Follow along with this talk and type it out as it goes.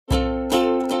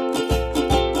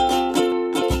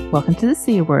Welcome to the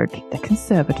C Word, the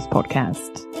Conservatives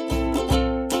podcast.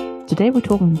 Today we're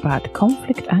talking about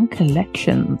conflict and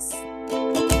collections.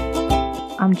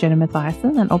 I'm Jenna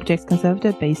Mathiasen, an Objects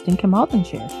Conservator based in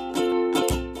Carmarthenshire.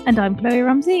 And I'm Chloe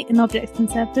Rumsey, an Objects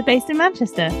Conservator based in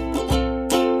Manchester.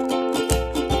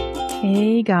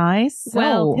 Hey guys.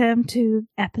 Welcome to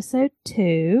episode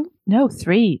 2. No,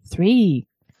 3.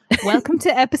 Welcome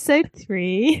to episode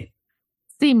 3.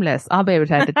 Seamless. I'll be able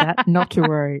to edit that. Not to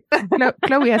worry.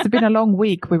 Chloe, has it been a long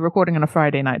week? We're recording on a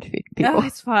Friday night, people. Oh,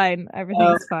 it's fine.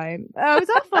 Everything's fine. I was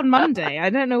off on Monday. I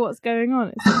don't know what's going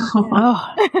on.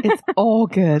 It's all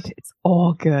good. It's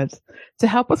all good. To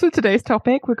help us with today's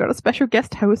topic, we've got a special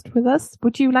guest host with us.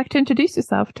 Would you like to introduce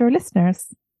yourself to our listeners?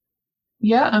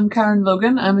 Yeah, I'm Karen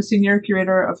Logan. I'm a senior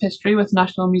curator of history with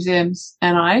National Museums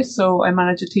NI. So I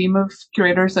manage a team of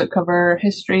curators that cover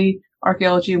history,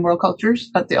 archaeology and world cultures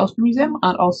at the Ulster Museum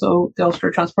and also the Ulster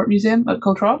Transport Museum at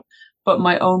Cultrot. But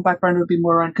my own background would be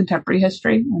more around contemporary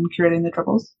history and curating the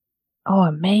Troubles. Oh,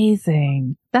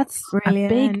 amazing. That's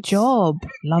brilliant. A big job.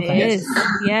 Love it. It is.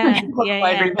 Yeah.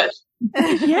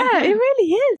 Yeah, it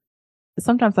really is.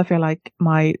 Sometimes I feel like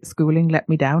my schooling let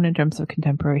me down in terms of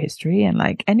contemporary history, and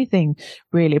like anything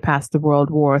really past the world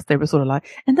wars, they were sort of like,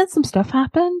 and then some stuff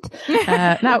happened.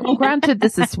 Now, granted,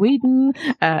 this is Sweden,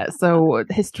 so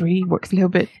history works a little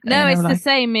bit. No, it's the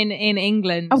same in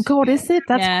England. Oh God, is it?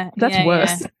 That's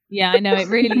worse. Yeah, I know, it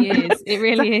really is. It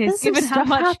really is. Given how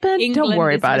much happened, England don't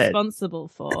worry about is responsible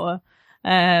for.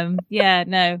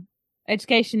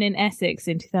 Education in Essex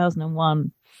in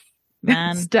 2001.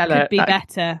 Man, stellar. Could be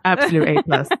better. Absolute A+.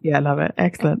 Yeah, love it.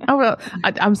 Excellent. Oh, well,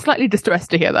 I'm slightly distressed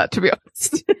to hear that, to be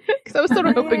honest. Because I was sort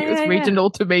of hoping it was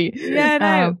regional to me.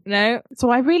 Yeah, no.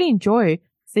 So I really enjoy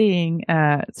seeing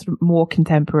sort of more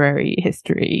contemporary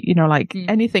history,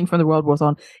 anything from the World Wars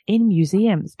on in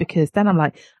museums, because then I'm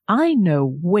like, I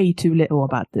know way too little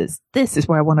about this. This is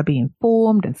where I want to be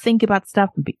informed and think about stuff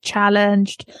and be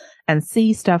challenged and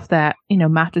see stuff that,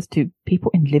 matters to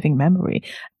people in living memory.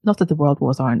 Not that the World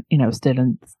Wars aren't, still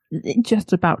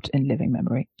just about in living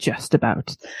memory, just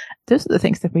about. Those are the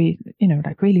things that we,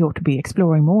 really ought to be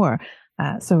exploring more.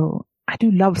 So I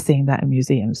do love seeing that in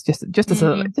museums, just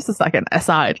as like an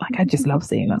aside. Like, I just love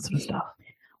seeing that sort of stuff.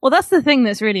 Well, that's the thing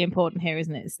that's really important here,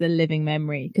 isn't it? It's the living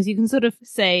memory, because you can sort of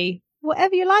say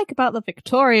whatever you like about the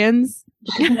Victorians,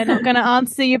 because they're not going to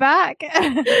answer you back.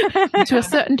 To a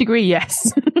certain degree,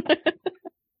 yes.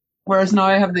 Whereas now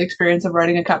I have the experience of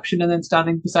writing a caption and then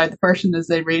standing beside the person as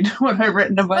they read what I've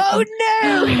written about them.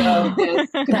 Oh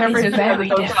no! That is very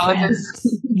different.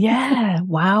 Yeah,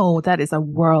 wow, that is a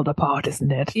world apart,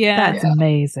 isn't it? Yeah. That's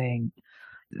amazing.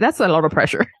 That's a lot of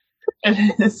pressure.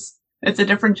 It is. It's a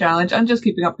different challenge, and just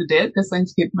keeping up to date because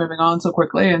things keep moving on so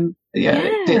quickly, and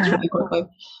it dates really quickly.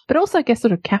 But also, I guess,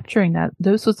 sort of capturing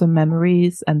those sorts of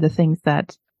memories and the things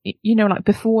that, like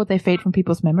before they fade from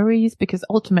people's memories, because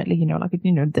ultimately,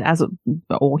 as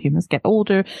all humans get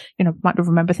older, might not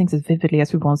remember things as vividly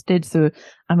as we once did. So,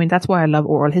 I mean, that's why I love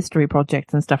oral history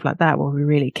projects and stuff like that, where we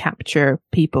really capture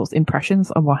people's impressions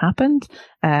of what happened,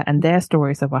 and their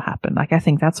stories of what happened. Like, I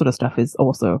think that sort of stuff is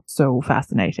also so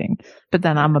fascinating. But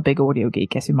then I'm a big audio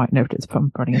geek, as you might notice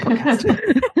from running a podcast.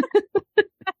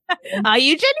 Are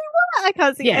you Jenny? What? I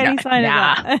can't see any sign of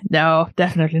that. No,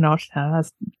 definitely not.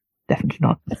 That's definitely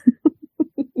not.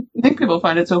 I think people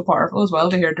find it so powerful as well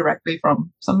to hear directly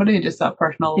from somebody, just that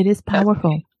personal. It is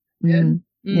powerful.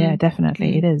 Yeah,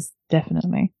 definitely. It is,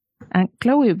 definitely. And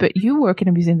Chloe, but you work in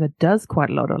a museum that does quite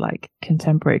a lot of like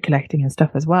contemporary collecting and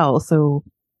stuff as well. So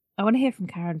I want to hear from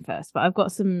Karen first, but I've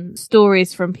got some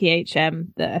stories from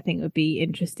PHM that I think would be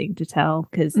interesting to tell,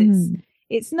 because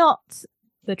it's not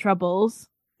the Troubles,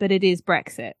 but it is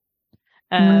Brexit.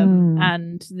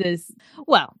 And there's,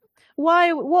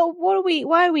 why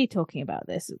are we talking about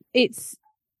this? It's,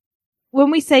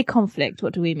 when we say conflict,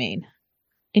 what do we mean?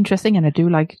 Interesting, and I do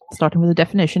like starting with a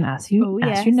definition, as you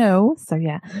know. So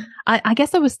yeah, I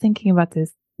guess I was thinking about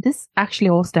this. This actually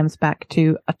all stems back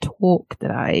to a talk that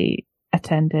I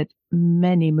attended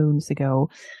many moons ago.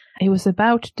 It was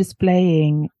about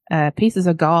displaying pieces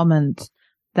of garment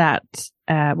that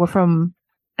were from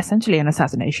essentially an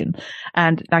assassination,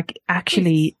 and like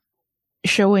actually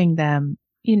showing them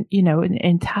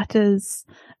in tatters,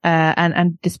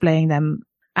 and displaying them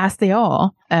as they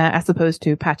are, as opposed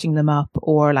to patching them up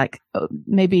or like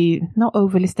maybe not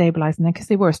overly stabilizing them, because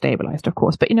they were stabilized, of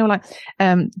course, but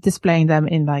displaying them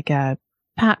in like a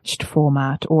patched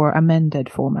format or amended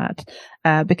format,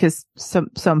 because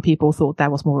some people thought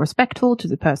that was more respectful to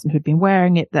the person who'd been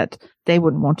wearing it, that they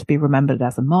wouldn't want to be remembered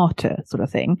as a martyr, sort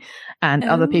of thing. And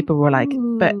other people were like,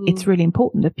 but it's really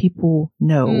important that people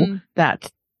know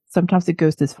that sometimes it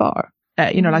goes this far.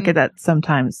 like that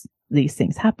sometimes these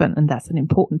things happen, and that's an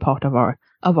important part of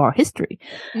our history.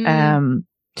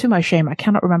 To my shame, I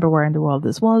cannot remember where in the world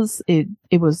this was. It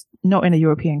was not in a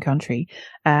European country,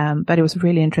 but it was a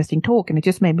really interesting talk, and it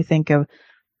just made me think of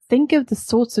the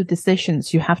sorts of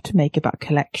decisions you have to make about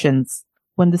collections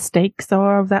when the stakes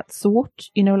are of that sort.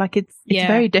 Like it's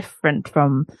very different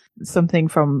from something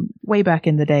from way back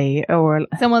in the day, or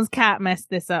someone's cat messed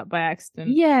this up by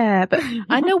accident. Yeah, but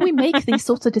I know we make these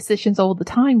sorts of decisions all the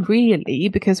time, really,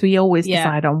 because we always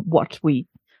decide on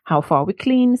how far we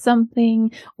clean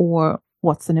something, or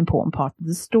what's an important part of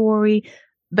the story.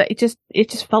 But it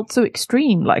just felt so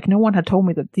extreme. Like no one had told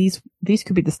me that these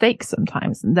could be the stakes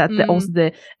sometimes, and that also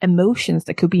the emotions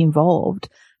that could be involved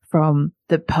from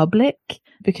the public,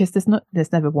 because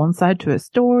there's never one side to a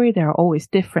story. There are always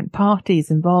different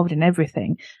parties involved in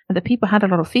everything, and the people had a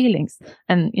lot of feelings.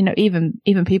 And even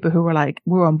people who were like,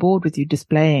 we're on board with you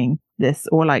displaying this,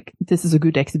 or like, this is a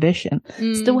good exhibition,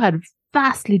 still had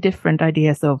vastly different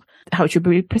ideas of how it should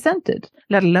be presented,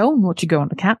 let alone what should go on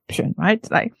the caption, right?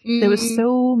 Like there were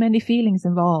so many feelings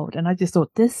involved, and I just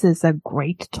thought, this is a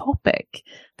great topic.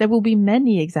 There will be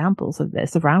many examples of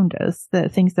this around us, the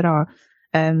things that are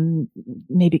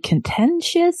maybe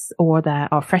contentious, or that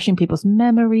are fresh in people's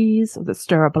memories, or that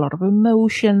stir up a lot of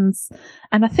emotions.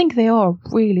 And I think they are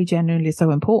really genuinely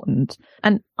so important.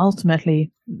 And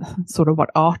ultimately, sort of what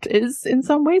art is in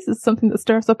some ways, is something that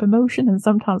stirs up emotion. And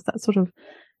sometimes that sort of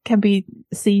can be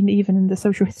seen even in the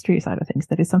social history side of things.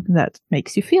 That is something that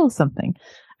makes you feel something.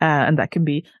 And that can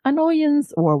be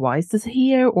annoyance, or why is this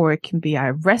here? Or it can be,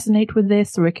 I resonate with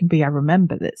this, or it can be, I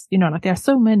remember this. Like there are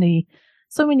so many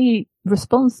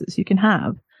responses you can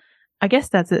have. I guess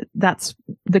that's it. That's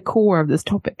the core of this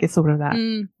topic, is sort of that.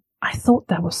 I thought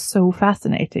that was so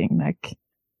fascinating. Like,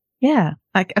 yeah,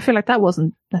 like I feel like that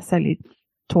wasn't necessarily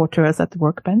taught to us at the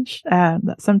workbench.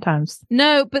 That sometimes.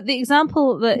 No, but the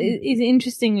example that is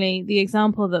interestingly, the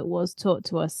example that was taught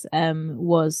to us,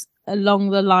 was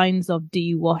along the lines of, do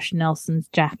you wash Nelson's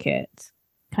jacket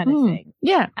kind of thing.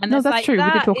 Yeah. And no, that's true.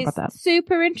 We did talk about that.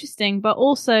 Super interesting, but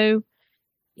also,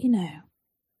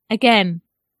 again,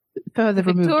 further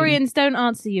removed. Victorians don't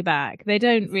answer you back. They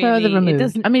don't really. Further removed. It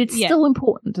doesn't, I mean, it's still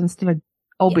important and still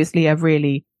obviously a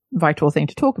really vital thing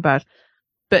to talk about,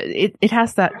 but it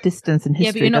has that distance in history.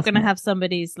 Yeah, but you're not going to have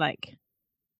somebody's like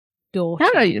daughter.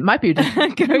 No, it might be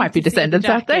descendants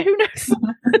out there. Who knows?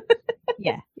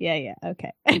 Yeah.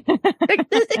 Okay. They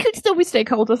could still be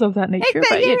stakeholders of that nature.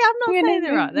 Exactly, but, I'm not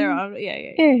saying there are.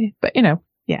 Yeah. But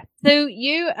yeah. So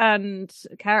you and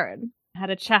Karen had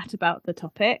a chat about the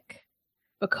topic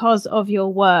because of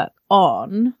your work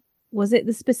on, was it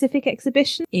the specific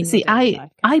exhibition? See,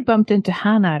 I bumped into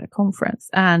Hannah at a conference,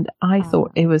 and I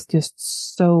thought it was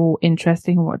just so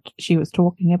interesting what she was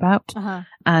talking about.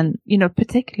 And,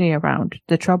 particularly around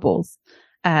the Troubles.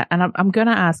 And I'm going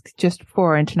to ask just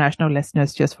for our international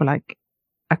listeners, just for like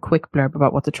a quick blurb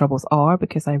about what the Troubles are,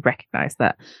 because I recognize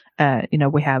that,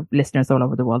 we have listeners all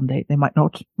over the world, and they might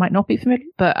not be familiar,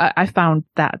 but I found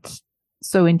that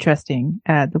so interesting,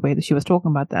 the way that she was talking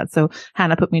about that. So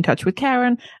Hannah put me in touch with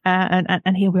Karen,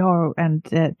 and here we are, and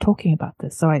talking about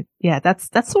this. So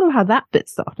that's sort of how that bit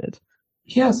started.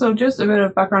 Yeah, so just a bit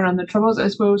of background on the Troubles. I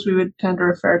suppose we would tend to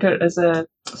refer to it as a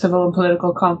civil and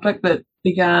political conflict that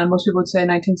began, most people would say,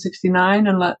 1969,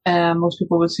 and most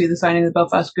people would see the signing of the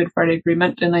Belfast Good Friday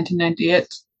Agreement in 1998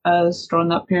 as drawing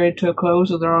that period to a close.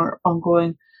 So there are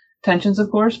ongoing tensions, of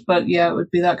course, but yeah, it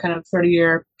would be that kind of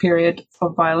 30-year period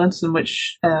of violence in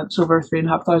which over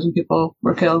 3,500 people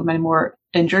were killed, many more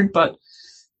injured. But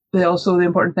the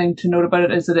important thing to note about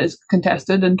it is that it is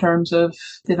contested in terms of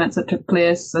the events that took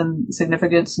place and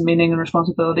significance, meaning and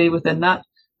responsibility within that.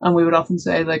 And we would often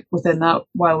say, like, within that,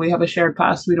 while we have a shared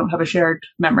past, we don't have a shared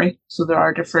memory. So there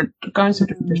are different accounts or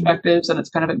different perspectives, and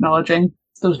it's kind of acknowledging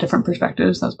those different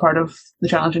perspectives. That's part of the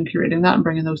challenge in curating that and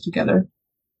bringing those together.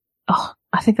 Oh,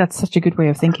 I think that's such a good way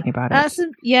of thinking about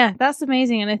it. That's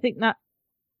amazing. And I think that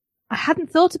I hadn't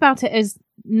thought about it as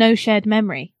no shared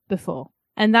memory before.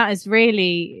 And that is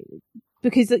really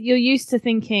because you're used to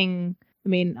thinking, I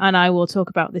mean, and I will talk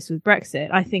about this with Brexit.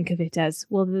 I think of it as,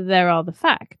 well, there are the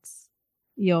facts.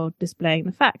 You're displaying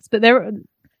the facts, but they're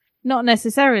not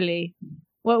necessarily.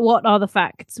 What are the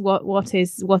facts? What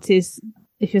is,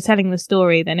 if you're telling the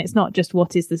story, then it's not just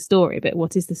what is the story, but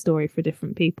what is the story for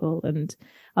different people, and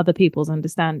other people's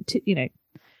understand,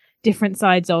 different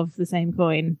sides of the same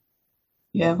coin.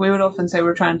 Yeah, we would often say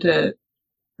we're trying to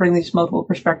bring these multiple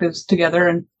perspectives together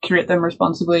and curate them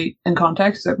responsibly in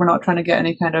context. That we're not trying to get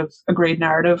any kind of agreed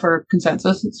narrative or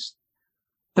consensus.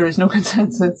 There is no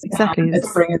consensus. Exactly.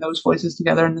 It's bringing those voices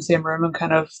together in the same room and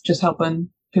kind of just helping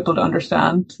people to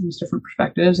understand these different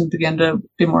perspectives and begin to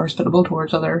be more hospitable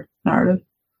towards other narratives.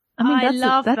 I mean, I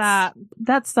love that.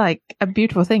 That's like a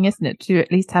beautiful thing, isn't it? To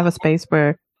at least have a space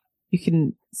where you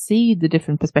can see the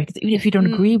different perspectives, even if you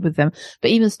don't agree with them,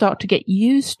 but even start to get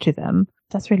used to them.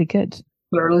 That's really good.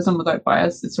 Pluralism without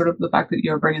bias, it's sort of the fact that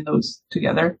you're bringing those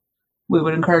together. We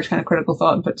would encourage kind of critical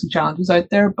thought and put some challenges out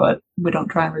there, but we don't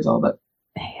try and resolve it.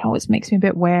 It always makes me a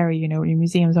bit wary, you know, when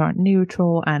museums aren't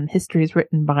neutral and history is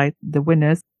written by the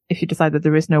winners. If you decide that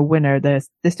there is no winner, there's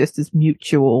just this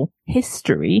mutual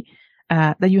history,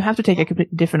 that you have to take a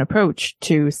completely different approach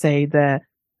to, say, the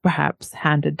perhaps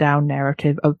handed down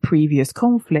narrative of previous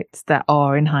conflicts that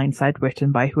are in hindsight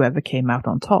written by whoever came out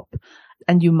on top.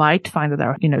 And you might find that there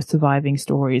are, you know, surviving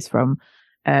stories from,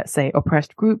 say,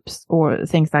 oppressed groups or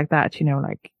things like that, you know,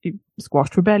 like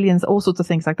squashed rebellions, all sorts of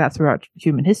things like that throughout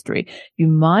human history. You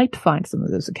might find some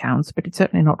of those accounts, but it's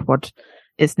certainly not what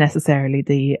is necessarily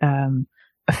the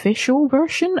official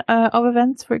version of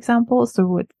events, for example.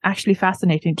 So it's actually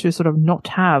fascinating to sort of not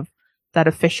have that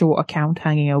official account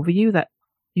hanging over you, that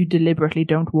you deliberately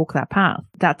don't walk that path.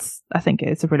 That's, I think,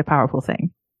 it's a really powerful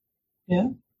thing. Yeah,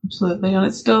 absolutely. And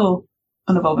it's still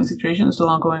an evolving situation. There's still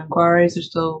ongoing inquiries. There's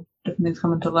still different things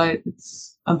coming to light.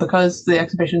 And because the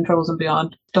exhibition Troubles and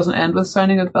Beyond doesn't end with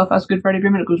signing of the Belfast Good Friday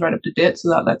Agreement, it goes right up to date. So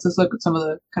that lets us look at some of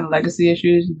the kind of legacy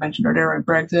issues you mentioned earlier around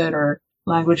Brexit or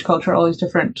language, culture, all these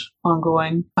different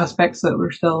ongoing aspects that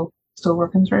we're still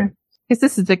working through. Because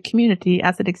this is the community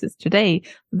as it exists today.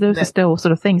 Those are still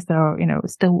sort of things that are, you know,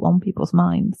 still on people's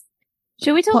minds.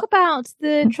 Shall we talk about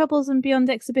the Troubles and Beyond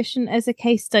exhibition as a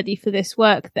case study for this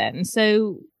work then?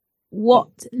 So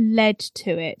what led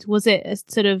to it? Was it a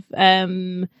sort of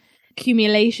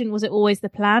accumulation? Was it always the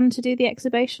plan to do the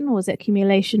exhibition, or was it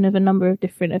accumulation of a number of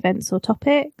different events or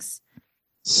topics?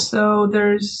 So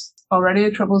there's already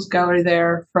a Troubles gallery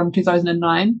there from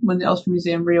 2009 when the Ulster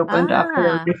Museum reopened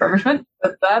after refurbishment.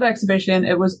 But that exhibition,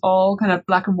 it was all kind of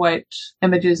black and white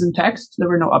images and text. There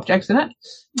were no objects in it.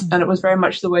 And it was very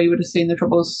much the way you would have seen the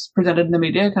Troubles presented in the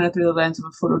media, kind of through the lens of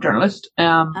a photojournalist.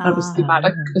 And it was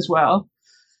thematic as well.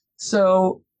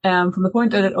 So from the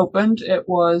point that it opened, it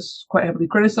was quite heavily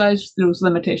criticized, those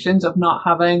limitations of not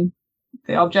having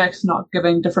the objects, not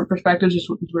giving different perspectives, just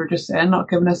what we were just saying, not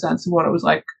giving a sense of what it was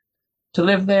like to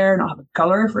live there, not having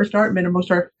colour for a start, made most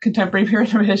of our contemporary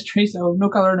period of history, so no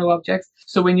colour, no objects.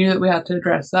 So we knew that we had to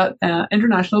address that.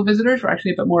 International visitors were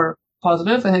actually a bit more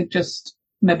positive. I think just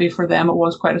maybe for them it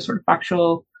was quite a sort of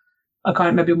factual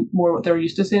account, maybe more what they were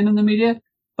used to seeing in the media,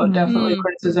 but definitely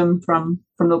criticism from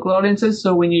local audiences.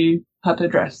 So we knew had to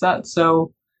address that.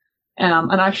 So,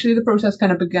 and actually the process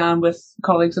kind of began with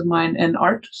colleagues of mine in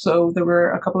art. So there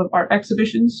were a couple of art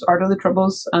exhibitions, Art of the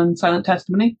Troubles and Silent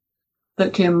Testimony,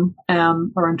 that came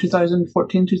around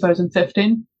 2014,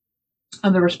 2015.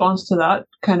 And the response to that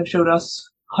kind of showed us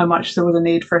how much there was a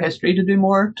need for history to do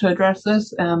more to address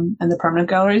this in the permanent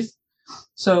galleries.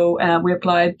 So we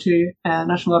applied to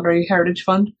National Library Heritage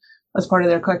Fund as part of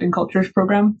their Collecting Cultures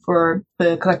programme for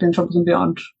the Collecting Troubles and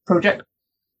Beyond project.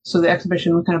 So the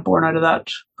exhibition was kind of born out of that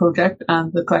project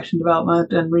and the collection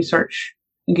development and research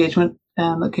engagement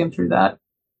that came through that.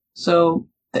 So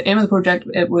the aim of the project,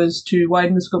 it was to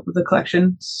widen the scope of the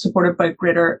collection, supported by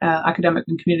greater academic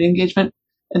and community engagement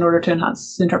in order to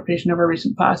enhance the interpretation of our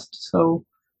recent past. So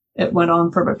it went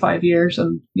on for about 5 years,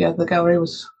 and yeah, the gallery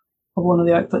was one of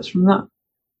the outputs from that.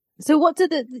 So what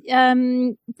did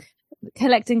the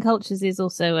Collecting Cultures is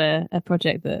also a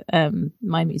project that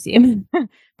my museum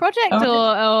project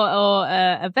or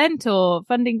event or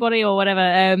funding body or whatever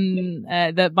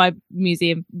that my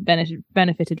museum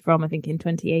benefited from, I think in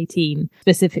 2018,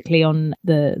 specifically on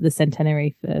the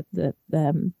centenary for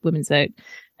the women's vote.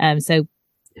 So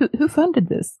who funded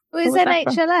this? It was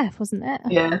NHLF, wasn't it?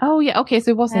 Yeah. Oh yeah. Okay,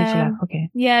 so it was NHLF. Okay.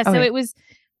 Yeah. So it was.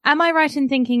 Am I right in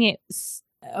thinking it's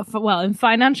in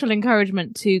financial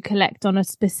encouragement to collect on a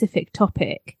specific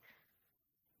topic?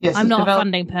 Yes, I'm not a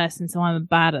funding person, so I'm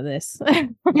bad at this. Yeah,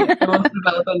 we want to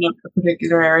develop in a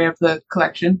particular area of the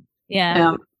collection.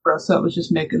 Yeah. For us, so it was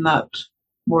just making that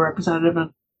more representative and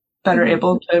better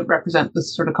able to represent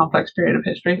this sort of complex period of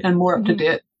history and more up to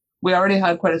date. We already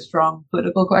had quite a strong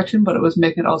political collection, but it was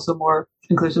making it also more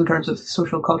inclusive in terms of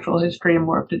social cultural history and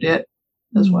more up to date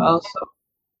as well. So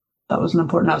that was an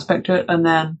important aspect to it. And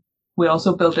then we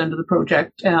also built into the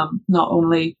project not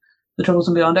only the Troubles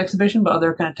and Beyond exhibition, but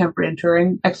other kind of temporary and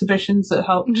touring exhibitions that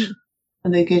helped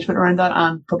and the engagement around that,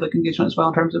 and public engagement as well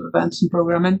in terms of events and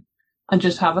programming, and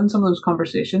just having some of those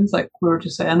conversations like we were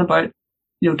just saying about,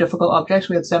 you know, difficult objects.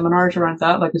 We had seminars around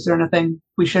that. Like, is there anything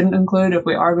we shouldn't include? If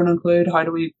we are going to include, how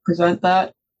do we present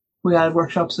that? We had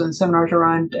workshops and seminars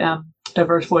around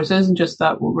diverse voices, and just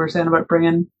that what we're saying about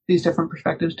bringing these different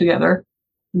perspectives together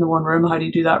in the one room. How do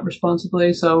you do that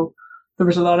responsibly? So there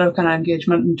was a lot of kind of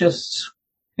engagement and just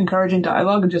encouraging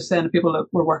dialogue and just saying to people that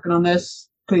we're working on this,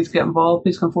 please get involved,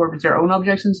 please come forward with your own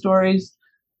objects and stories.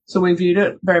 So we viewed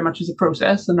it very much as a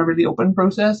process and a really open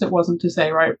process. It wasn't to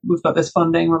say, right, we've got this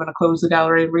funding, we're going to close the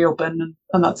gallery, reopen,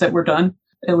 and that's it, we're done.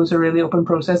 It was a really open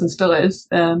process and still is.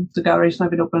 The gallery's now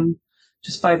been open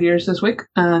just 5 years this week,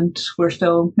 and we're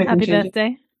still making changes. Happy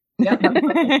birthday.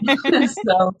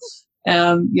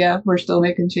 Yeah. So, we're still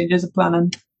making changes and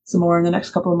planning some more in the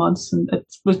next couple of months. And it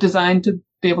was designed to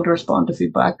be able to respond to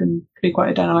feedback and be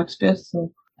quite a dynamic space.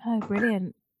 So. Oh,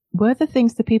 brilliant. Were there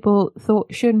things that people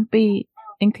thought shouldn't be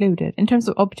included in terms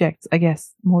of objects, I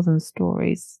guess, more than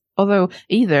stories? Although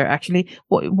either, actually,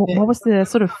 what was the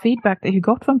sort of feedback that you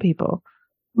got from people?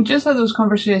 We just had those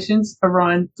conversations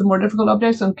around the more difficult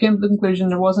objects and came to the conclusion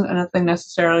there wasn't anything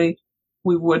necessarily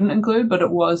we wouldn't include, but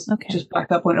it was just back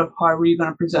that point of how were you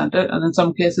going to present it. And in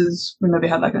some cases, we maybe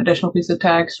had like an additional piece of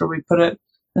text, or we put it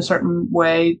in a certain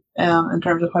way in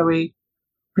terms of how we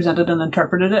presented and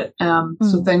interpreted it.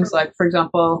 So things like, for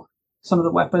example, some of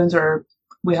the weapons, or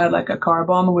we had like a car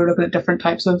bomb, and we were looking at different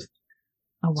types of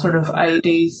sort of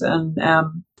IEDs, and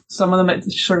some of them it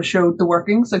sort of showed the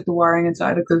workings, like the wiring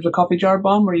inside. Like there was a coffee jar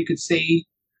bomb where you could see,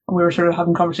 and we were sort of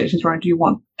having conversations around, do you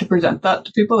want to present that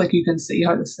to people? Like you can see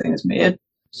how this thing is made.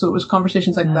 So it was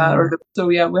conversations like that. So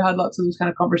we had lots of those kind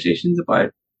of conversations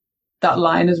about that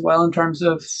line as well, in terms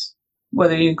of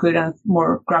whether you include any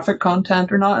more graphic content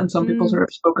or not. And some people sort of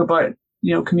spoke about,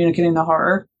 communicating the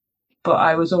horror. But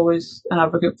I was always an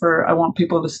advocate for, I want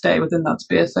people to stay within that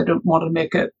space. I don't want to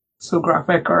make it so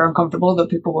graphic or uncomfortable that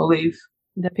people will leave.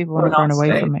 That people want to run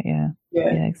away from it, yeah.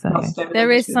 Yeah, exactly.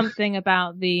 There is something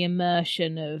about the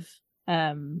immersion of,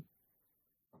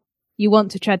 you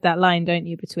want to tread that line, don't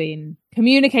you, between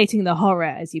communicating the horror,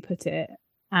 as you put it,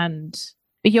 and...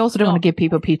 But you also don't want to give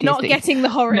people PTSD. Not getting the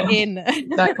horror in.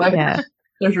 Exactly. Yeah.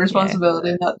 There's responsibility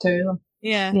in that too.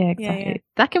 Yeah. Yeah, exactly. Yeah.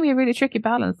 That can be a really tricky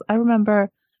balance. I remember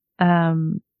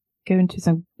going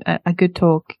to a good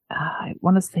talk. I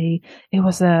want to say it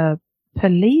was a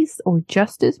police or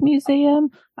justice museum.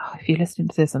 Oh, if you're listening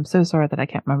to this, I'm so sorry that I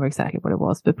can't remember exactly what it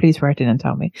was, but please write in and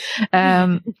tell me.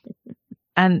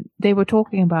 And they were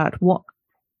talking about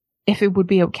if it would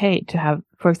be okay to have,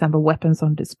 for example, weapons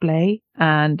on display,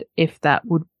 and if that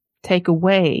would take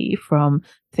away from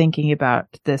thinking about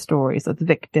the stories of the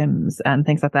victims and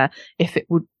things like that, if it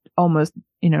would almost,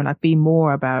 be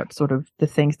more about sort of the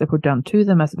things that were done to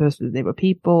them as opposed to they were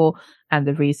people and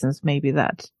the reasons maybe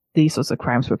that these sorts of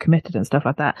crimes were committed and stuff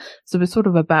like that. So it's sort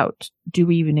of about, do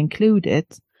we even include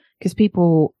it? Because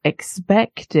people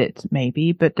expect it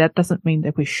maybe, but that doesn't mean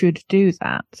that we should do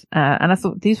that. And I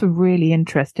thought these were really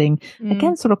interesting,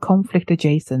 again, sort of conflict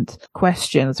adjacent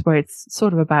questions where it's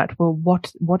sort of about, well,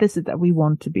 what is it that we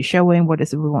want to be showing? What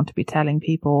is it we want to be telling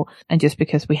people? And just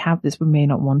because we have this, we may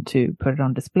not want to put it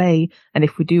on display. And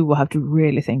if we do, we'll have to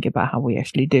really think about how we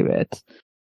actually do it.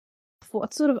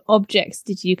 What sort of objects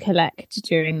did you collect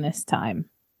during this time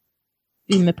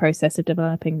in the process of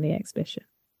developing the exhibition?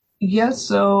 Yes,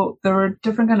 so there were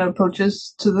different kind of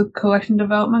approaches to the collection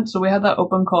development. So we had that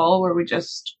open call where we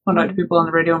just went out to people on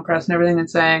the radio and press and everything and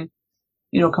saying,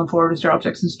 come forward with your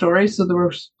objects and stories. So there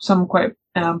were some quite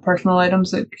personal items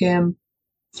that came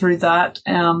through that.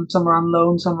 Some were on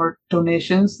loan, some were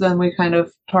donations. Then we kind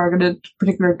of targeted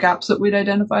particular gaps that we'd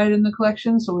identified in the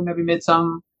collection. So we maybe made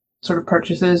some sort of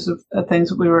purchases of things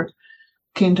that we were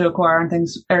keen to acquire and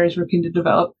areas we were keen to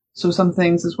develop. So some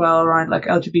things as well around like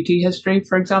LGBT history,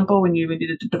 for example, we knew we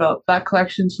needed to develop that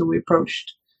collection. So we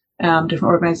approached different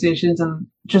organizations, and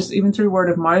just even through word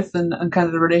of mouth and kind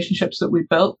of the relationships that we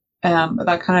built,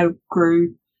 that kind of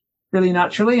grew really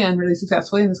naturally and really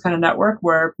successfully in this kind of network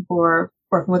where people were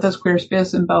working with us. Queer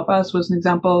Space in Belfast was an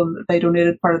example, and they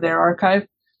donated part of their archive,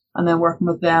 and then working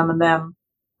with them and them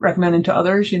recommending to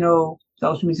others, the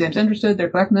Ulster Museum's interested, they're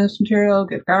collecting this material,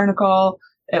 give Karen a call.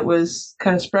 It was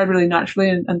kind of spread really naturally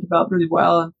and developed really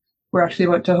well. And we're actually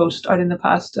about to host Out in the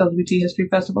Past LGBT History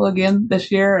Festival again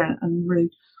this year, and I'm really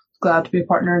glad to be a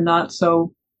partner in that.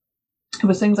 So it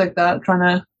was things like that,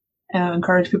 trying to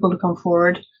encourage people to come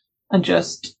forward and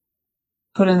just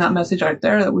put in that message out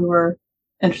there that we were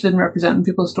interested in representing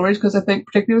people's stories. Because I think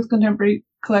particularly with contemporary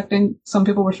collecting, some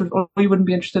people were sort of, you wouldn't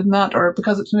be interested in that, or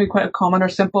because it's maybe quite a common or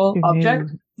simple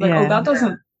object. Like, that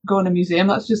doesn't go in a museum.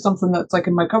 That's just something that's like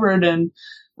in my cupboard. And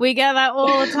we get that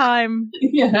all the time.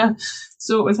 Yeah.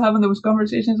 So it was having those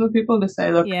conversations with people to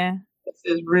say, look, this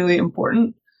is really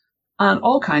important. And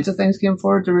all kinds of things came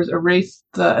forward. There was a wreath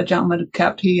that a gentleman had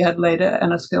kept. He had laid it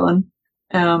in a skillen.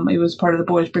 He was part of the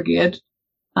Boys Brigade.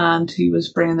 and he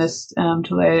was bringing this to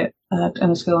lay at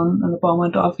Enniskillen, and the bomb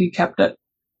went off. He kept it.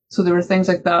 So there were things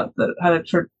like that had a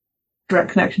sort of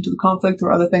direct connection to the conflict. There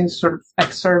were other things, sort of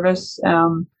ex-service,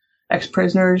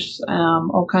 ex-prisoners,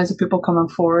 all kinds of people coming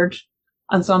forward,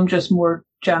 and some just more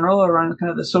general around kind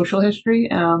of the social history.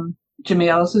 Jimmy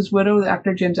Ellis's widow, the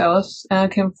actor James Ellis,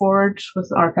 came forward with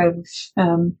an archive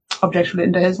of objects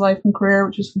relating to his life and career,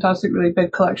 which is fantastic, really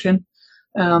big collection.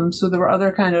 So there were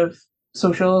other kind of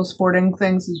social, sporting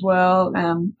things as well,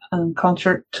 and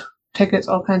concert tickets,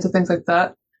 all kinds of things like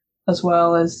that, as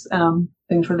well as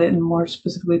things relating more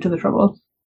specifically to the Troubles.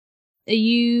 Are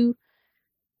you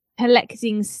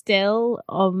collecting still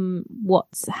on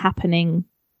what's happening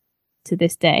to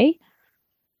this day?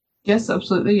 Yes,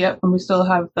 absolutely. Yep. And we still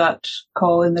have that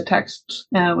call in the text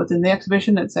within the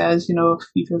exhibition. It says, you know, if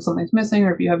you feel something's missing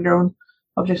or if you have your own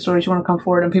object stories you want to come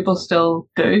forward, and people still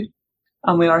do.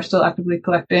 And we are still actively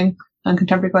collecting and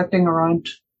contemporary collecting around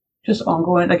just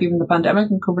ongoing, like even the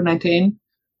pandemic and COVID-19.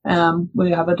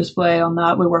 We have a display on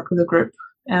that. We work with a group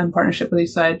partnership with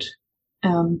Eastside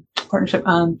Partnership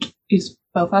and East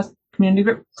Belfast Community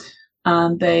Group.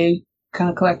 And they kind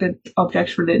of collected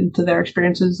objects relating to their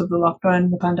experiences of the lockdown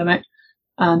and the pandemic.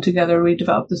 And together we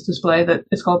developed this display that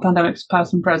is called Pandemics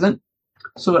Past and Present.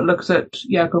 So it looks at,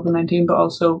 COVID-19, but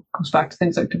also comes back to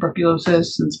things like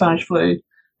tuberculosis and Spanish flu,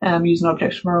 using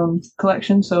objects from our own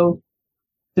collection. So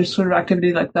there's sort of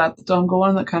activity like that that's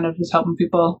ongoing that kind of is helping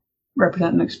people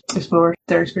represent and explore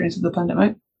their experience of the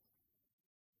pandemic.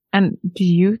 And do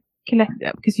you collect,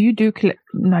 because you do collect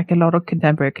like a lot of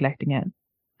contemporary collecting at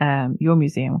your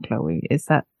museum, Chloe? Does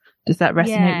that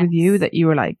resonate with you, that you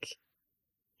were like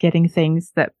getting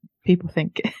things that people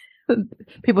think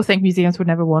museums would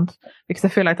never want? Because I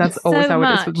feel like that's always how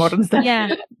it is with modern stuff.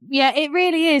 Yeah, it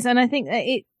really is. And I think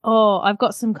that I've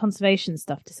got some conservation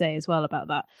stuff to say as well about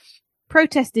that.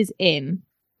 Protest is in,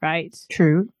 right?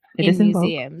 True. It is in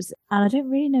museums. And I don't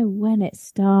really know when it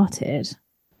started,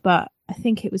 but I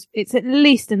think it's at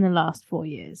least in the last 4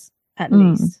 years, at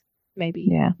least,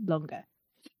 maybe longer.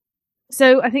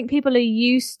 So I think people are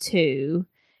used to,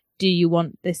 do you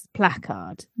want this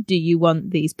placard? Do you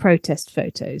want these protest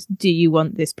photos? Do you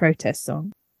want this protest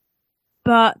song?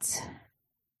 But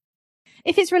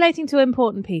if it's relating to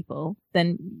important people,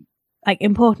 then like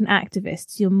important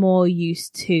activists, you're more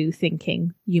used to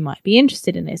thinking you might be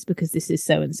interested in this because this is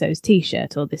so-and-so's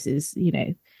t-shirt, or this is,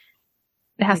 it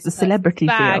has the celebrity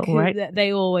feel, right? That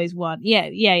they always want. Yeah,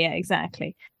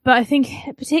 exactly. But I think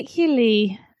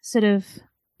particularly sort of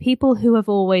people who have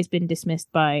always been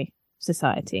dismissed by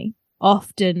society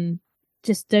often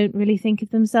just don't really think of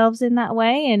themselves in that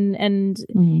way. And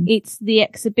it's the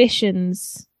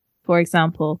exhibitions, for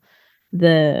example,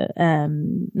 the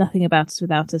Nothing About Us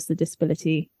Without Us, the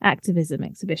disability activism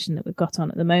exhibition that we've got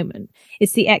on at the moment.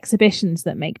 It's the exhibitions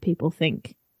that make people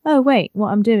think, oh, wait, what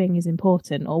I'm doing is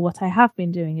important, or what I have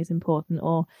been doing is important,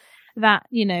 or that,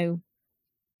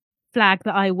 flag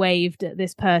that I waved at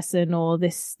this person, or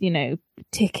this,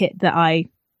 ticket that I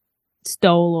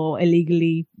stole or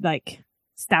illegally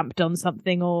stamped on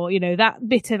something, or, that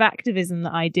bit of activism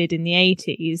that I did in the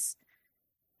 80s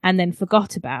and then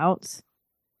forgot about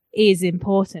is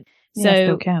important. Yeah, so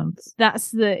still counts.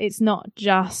 It's not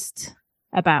just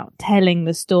about telling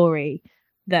the story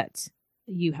that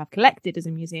you have collected as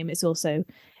a museum. It's also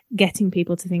getting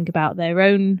people to think about their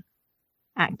own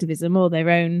activism or their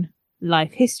own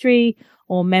life history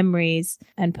or memories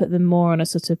and put them more on a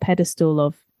sort of pedestal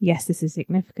of, yes, this is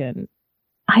significant.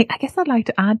 I guess I'd like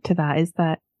to add to that is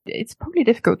that it's probably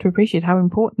difficult to appreciate how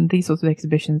important these sorts of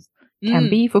exhibitions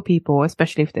can be for people,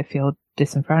 especially if they feel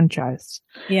disenfranchised.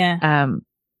 Yeah.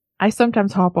 I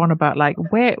sometimes harp on about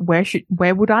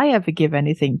where would I ever give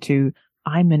anything to?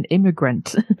 I'm an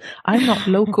immigrant. I'm not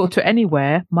local to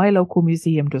anywhere. My local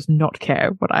museum does not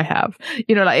care what I have.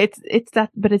 It's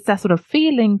that sort of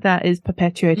feeling that is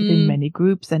perpetuated in many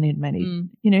groups and in many,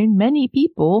 in many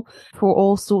people for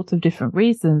all sorts of different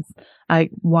reasons.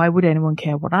 Why would anyone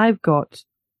care what I've got?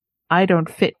 I don't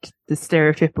fit the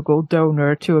stereotypical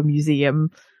donor to a museum,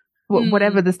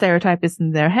 whatever the stereotype is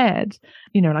in their head.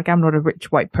 I'm not a rich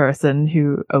white person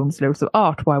who owns loads of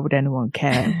art. Why would anyone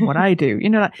care what I do?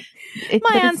 My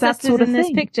ancestors sort of in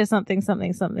this picture, something.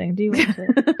 Do you want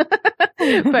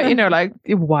it?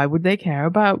 But, why would they care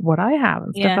about what I have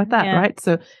and stuff like that, right?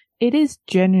 So it is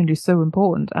genuinely so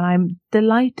important. And I'm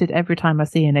delighted every time I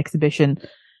see an exhibition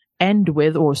end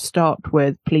with or start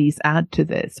with, please add to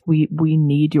this. We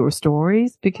need your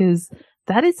stories, because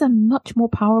that is a much more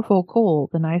powerful call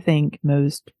than I think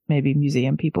most maybe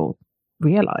museum people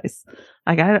realize.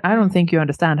 I don't think you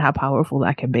understand how powerful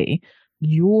that can be.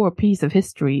 Your piece of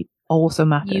history also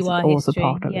matters. It's also history,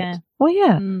 part of it. Well,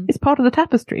 yeah, it's part of the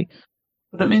tapestry.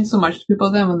 But it means so much to people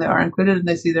then when they are included and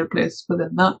they see their place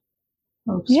within that.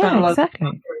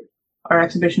 Exactly. Our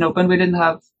exhibition opened. We didn't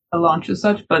have a launch as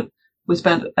such, but we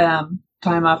spent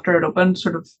time after it opened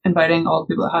sort of inviting all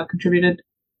the people that had contributed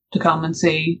to come and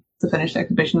see the finished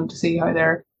exhibition, to see how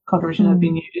their contribution had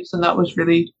been used. And that was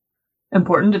really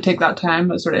important, to take that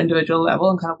time at sort of individual level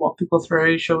and kind of walk people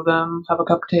through, show them, have a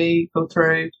cup of tea, go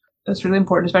through. It's really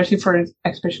important, especially for an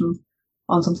exhibition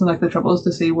on something like the Troubles,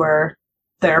 to see where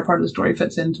their part of the story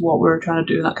fits into what we're trying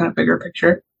to do in that kind of bigger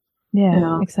picture.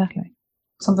 Yeah, exactly.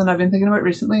 Something I've been thinking about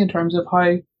recently in terms of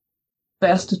how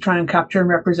best to try and capture and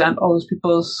represent all those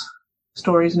people's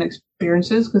stories and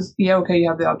experiences. Because, you have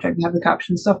the object and you have the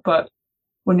caption stuff, but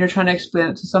when you're trying to explain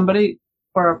it to somebody,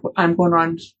 or if I'm going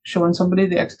around showing somebody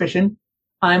the exhibition,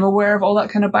 I'm aware of all that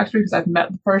kind of backstory because I've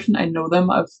met the person, I know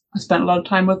them, I've spent a lot of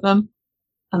time with them.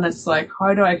 And it's like,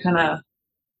 how do I kind of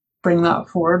bring that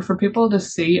forward for people to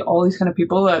see all these kind of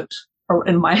people that are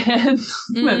in my head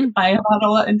that I have had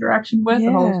all that interaction with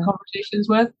and all those conversations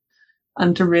with,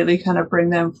 and to really kind of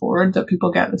bring them forward, that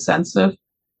people get the sense of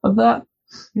that.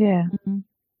 Yeah. Mm-hmm.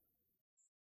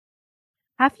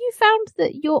 Have you found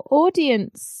that your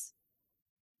audience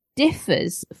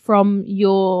differs from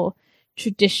your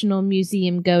traditional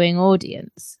museum going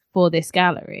audience for this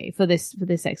gallery, for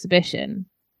this exhibition?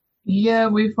 Yeah,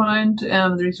 we found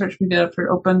the research we did after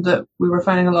it opened that we were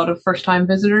finding a lot of first-time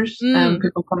visitors,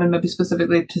 people coming maybe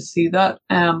specifically to see that,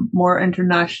 more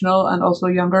international and also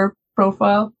younger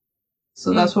profile.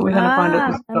 So that's what we kind of found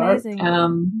at the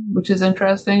start, which is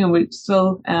interesting. And we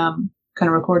still kind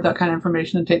of record that kind of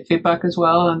information and take feedback as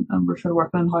well. And we're sort of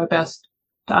working on how best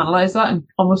to analyze that and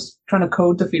almost trying to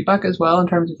code the feedback as well in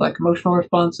terms of like emotional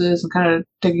responses and kind of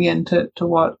digging into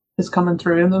what is coming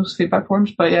through in those feedback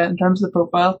forms. But yeah, in terms of the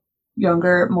profile,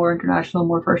 younger, more international,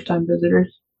 more first-time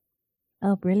visitors.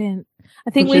 Oh, brilliant.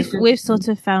 I think we've sort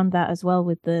of found that as well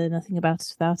with the Nothing About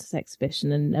Us Without Us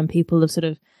exhibition, and people have sort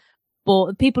of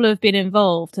people who have been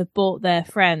involved have brought their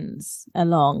friends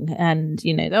along, and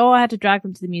I had to drag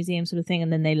them to the museum sort of thing,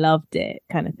 and then they loved it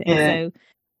kind of thing. Yeah. So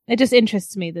it just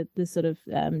interests me that the sort of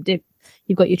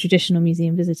you've got your traditional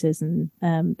museum visitors and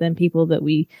then people that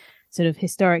we sort of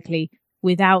historically,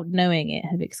 without knowing it,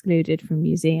 have excluded from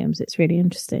museums. It's really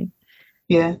interesting.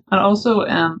 Yeah, and also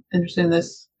interesting in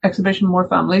this exhibition, more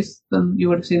families than you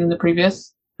would have seen in the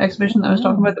previous exhibition that I was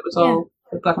talking about. That was all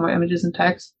black and white images and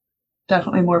text.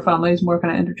 Definitely more families, more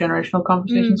kind of intergenerational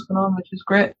conversations going on, which is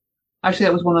great. Actually,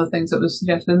 that was one of the things that was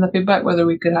suggested in the feedback, whether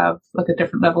we could have like a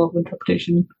different level of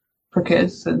interpretation for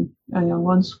kids and young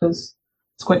ones, because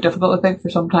it's quite difficult, I think, for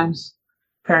sometimes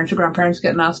parents or grandparents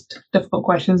getting asked difficult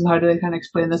questions and how do they kind of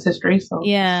explain this history. So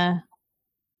yeah.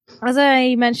 As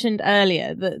I mentioned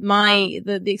earlier, that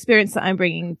the experience that I'm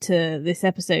bringing to this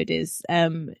episode is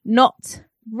not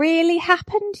really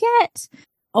happened yet.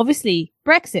 Obviously,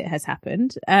 Brexit has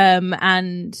happened,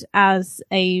 and as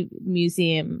a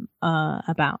museum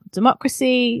about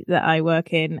democracy that I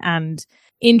work in, and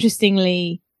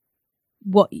interestingly,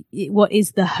 what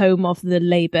is the home of the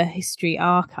Labour History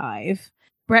Archive,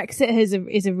 Brexit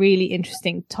is a really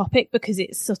interesting topic because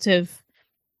it sort of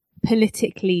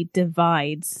politically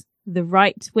divides the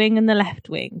right wing and the left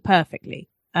wing perfectly.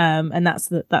 And that's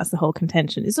the whole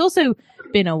contention. It's also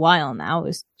been a while now. It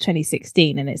was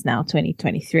 2016 and it's now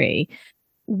 2023.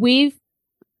 We've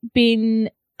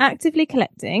been actively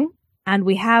collecting, and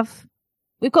we've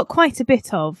got quite a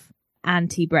bit of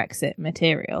anti-Brexit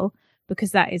material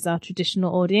because that is our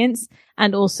traditional audience.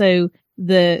 And also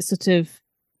the sort of,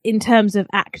 in terms of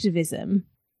activism,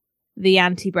 the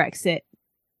anti-Brexit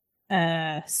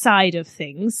side of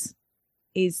things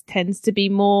tends to be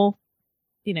more,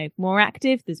 more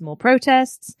active. There's more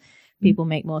protests. People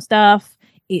make more stuff,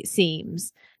 it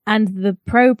seems. And the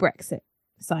pro-Brexit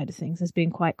side of things has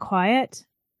been quite quiet.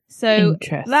 So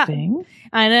interesting.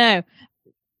 I know.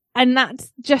 And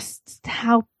that's just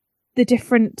how the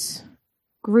different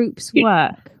groups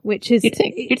work, which is... You'd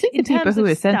think the people who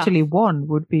essentially won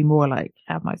would be more like,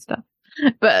 have my stuff.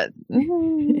 But...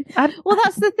 well,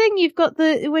 that's the thing. You've got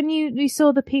when you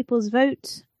saw the People's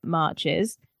Vote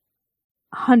marches,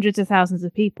 hundreds of thousands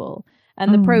of people,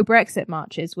 and the pro-Brexit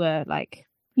marches were like,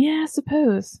 yeah, I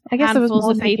suppose. I guess there was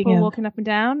more of people walking up and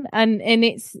down, and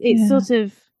it's sort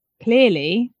of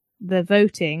clearly the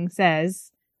voting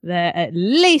says there at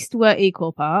least were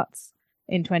equal parts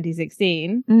in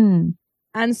 2016,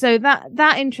 and so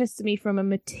that interests me from a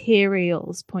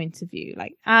materials point of view,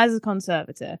 like as a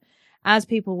conservator, as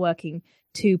people working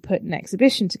to put an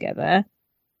exhibition together.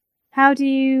 How do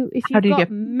you get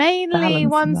mainly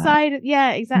one side?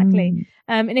 Yeah, exactly.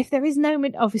 And if there is no,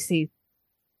 obviously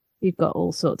You've got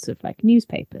all sorts of like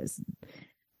newspapers and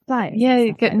flyers. Yeah,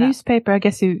 you get like newspaper. I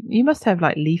guess you must have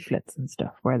like leaflets and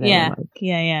stuff where they were like,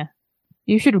 yeah.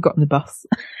 You should have gotten the bus.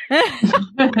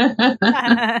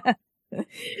 No,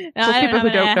 For people who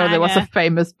don't know, there was a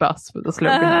famous bus with the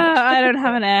slogan on it. I don't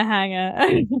have an air hanger.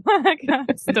 I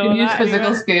can't store You use physical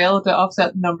anywhere. scale to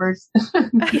offset the numbers.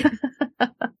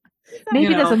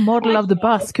 Maybe there's a model of the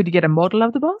bus. Could you get a model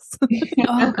of the bus?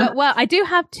 Oh, God. Well, I do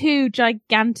have 2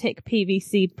 gigantic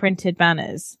PVC printed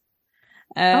banners.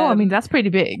 I mean, that's pretty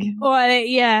big.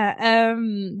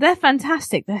 They're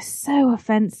fantastic. They're so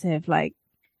offensive. Like,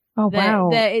 oh wow,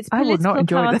 it's political I would not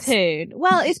enjoy cartoon. This.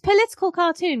 Well, it's political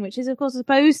cartoon, which is of course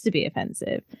supposed to be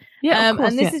offensive. Yeah, of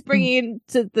course, and this is bringing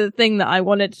into the thing that I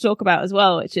wanted to talk about as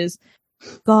well, which is,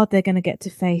 God, they're going to get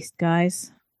defaced,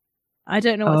 guys. I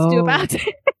don't know what to do about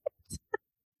it.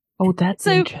 Oh, that's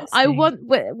so interesting. I want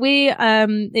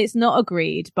it's not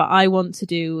agreed, but I want to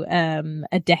do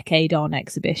a decade on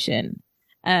exhibition.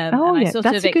 And I sort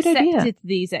of accepted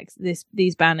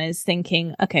these banners,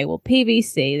 thinking, okay, well,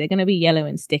 PVC, they're going to be yellow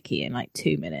and sticky in like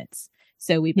 2 minutes,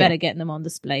 so we better get them on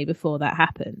display before that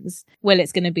happens. Well,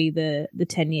 it's going to be the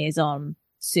 10 years on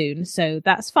soon, so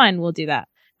that's fine. We'll do that.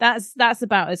 That's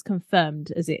about as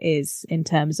confirmed as it is in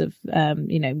terms of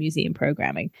museum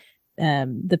programming.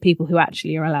 The people who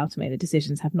actually are allowed to make the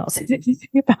decisions have not said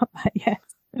anything about that yet.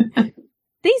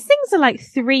 These things are like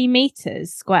 3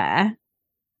 meters square.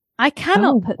 I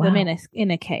cannot put them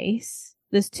in a case.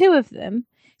 There's 2 of them,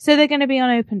 so they're going to be on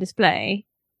open display.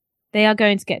 They are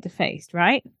going to get defaced,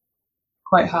 right?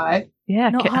 Quite high. Yeah,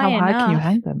 not how high can you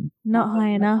hang them? Not high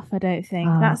enough, I don't think.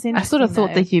 That's interesting. I sort of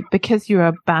thought that because you're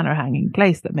a banner hanging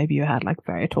place, that maybe you had like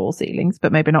very tall ceilings,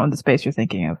 but maybe not in the space you're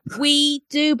thinking of. We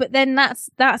do, but then that's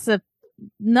a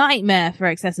nightmare for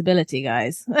accessibility,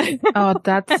 guys. Oh,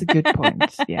 that's a good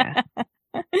point. Yeah.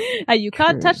 You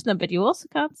can't touch them, but you also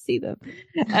can't see them.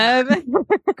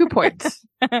 Good point.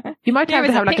 You might have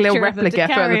to have like a little replica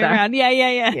further down.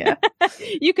 Yeah.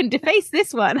 You can deface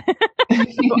this one.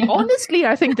 But honestly,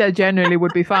 I think that generally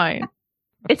would be fine.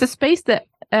 It's a space that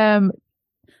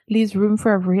leaves room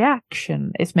for a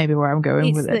reaction. Is maybe where I'm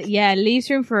going with it. Leaves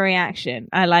room for a reaction.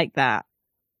 I like that.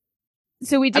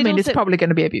 So we did. It's probably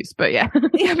going to be abused, but yeah.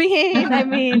 I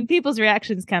mean, people's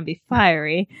reactions can be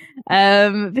fiery,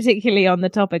 particularly on the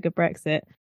topic of Brexit.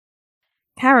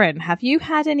 Karen, have you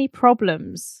had any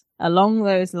problems along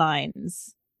those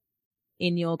lines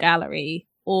in your gallery,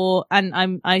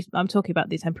 and I'm talking about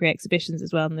the temporary exhibitions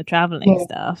as well and the traveling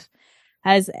stuff.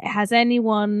 Has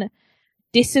anyone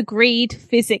disagreed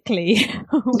physically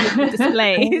with the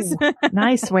displays?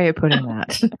 Nice way of putting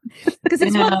that. Because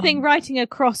it's one thing writing a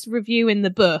cross review in the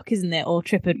book, isn't it, or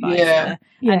TripAdvisor,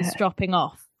 and dropping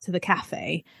off to the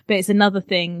cafe, but it's another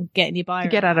thing getting your biro to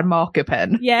get out a marker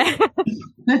pen. Yeah.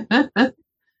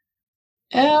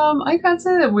 I can't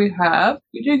say that we have.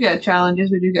 We do get challenges.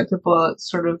 We do get people that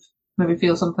sort of maybe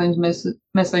feel something's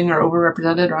missing or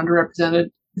overrepresented or underrepresented,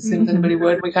 the same as anybody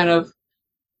would. We kind of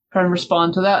try and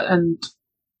respond to that, and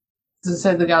as I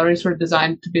said, the gallery is sort of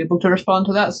designed to be able to respond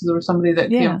to that. So there was somebody that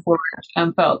came forward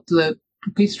and felt the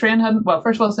peace train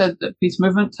first of all said that peace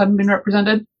movements hadn't been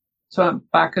represented. So I went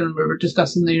back and we were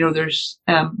discussing there's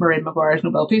Mairead Maguire's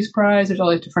Nobel Peace Prize, there's all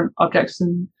these different objects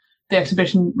in the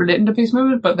exhibition relating to peace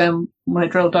movement, but then when I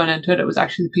drilled down into it, it was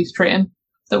actually the peace train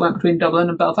that went between Dublin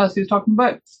and Belfast he was talking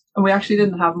about. And we actually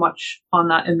didn't have much on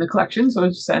that in the collection, so I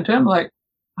was just saying to him, like,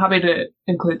 happy to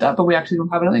include that, but we actually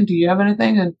don't have anything. Do you have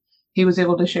anything? And he was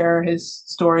able to share his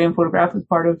story and photograph as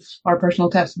part of our personal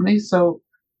testimony, so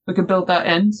we could build that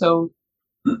in. So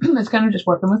it's kind of just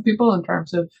working with people in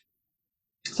terms of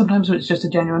sometimes it's just a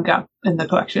genuine gap in the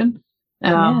collection,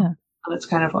 and it's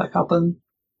kind of like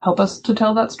help us to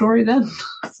tell that story then.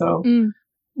 So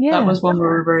that was one where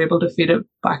we were able to feed it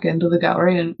back into the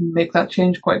gallery and make that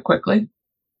change quite quickly.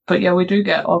 But yeah, we do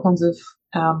get all kinds of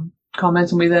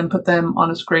comments, and we then put them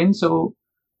on a screen. So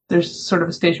there's sort of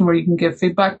a station where you can give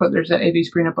feedback, but there's an AV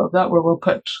screen above that where we'll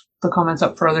put the comments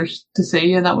up for others to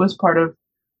see. And that was part of,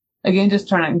 again, just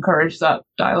trying to encourage that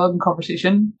dialogue and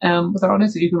conversation with our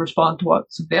audience, that you can respond to what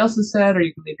somebody else has said, or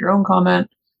you can leave your own comment.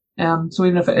 So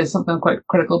even if it is something quite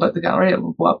critical about the gallery, it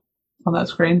will go up on that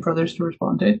screen for others to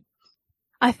respond to.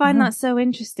 I find that so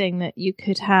interesting that you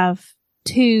could have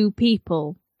 2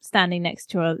 people standing next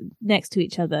to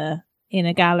each other in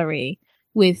a gallery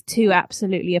with 2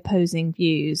 absolutely opposing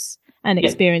views and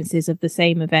experiences of the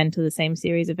same event or the same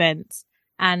series of events,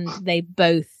 and they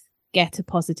both get a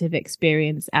positive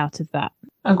experience out of that.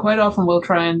 And quite often we'll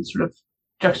try and sort of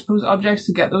juxtapose objects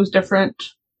to get those different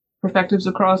perspectives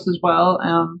across as well.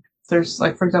 There's,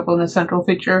 like, for example, in the central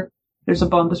feature, there's a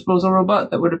bomb disposal robot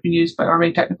that would have been used by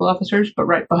army technical officers, but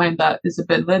right behind that is a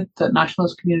bin lid that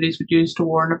nationalist communities would use to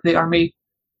warn of the army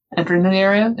entering the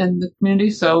area in the community.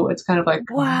 So it's kind of like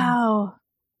wow,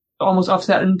 almost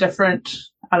offsetting different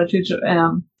attitudes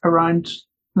around,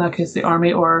 in that case, the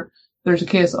army. Or there's a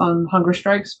case on hunger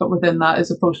strikes, but within that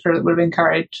is a poster that would have been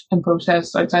carried in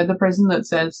protest outside the prison that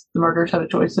says the murderers had a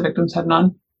choice, the victims had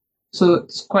none. So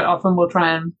it's quite often we'll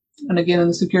try and again in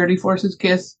the security forces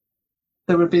case,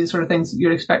 there would be the sort of things that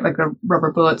you'd expect, like a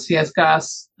rubber bullet, CS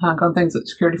gas, handgun, things that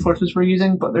security forces were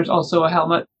using, but there's also a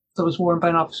helmet that was worn by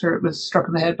an officer that was struck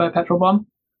in the head by a petrol bomb.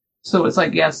 So it's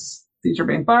like, yes, these are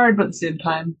being fired, but at the same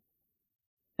time,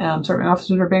 certain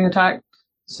officers are being attacked.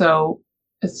 So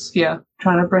it's,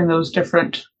 trying to bring those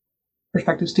different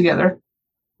perspectives together.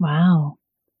 Wow.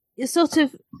 You're sort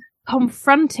of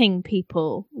confronting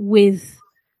people with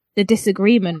the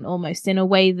disagreement almost in a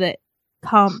way that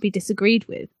can't be disagreed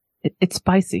with. It's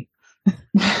spicy.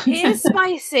 It is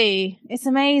spicy. It's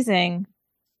amazing.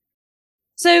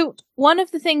 So one of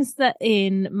the things that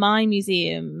in my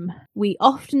museum we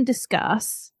often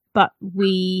discuss, but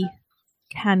we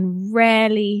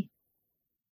rarely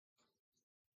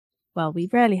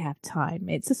have time.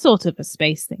 It's a sort of a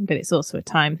space thing, but it's also a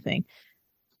time thing.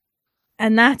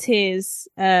 And that is,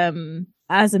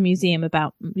 as a museum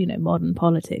about, modern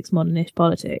politics, modernish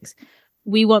politics,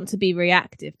 we want to be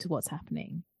reactive to what's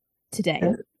happening today.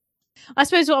 I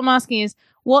suppose what I'm asking is,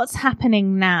 what's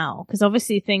happening now? Because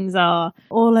obviously things are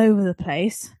all over the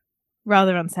place,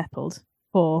 rather unsettled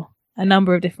for a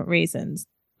number of different reasons.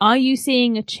 Are you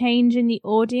seeing a change in the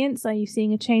audience? Are you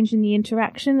seeing a change in the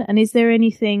interaction? And is there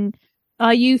anything,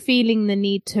 are you feeling the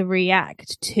need to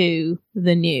react to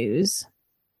the news?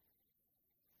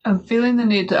 I'm feeling the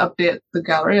need to update the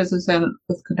gallery, as I said,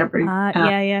 with contemporary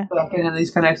collecting and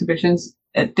these kind of exhibitions.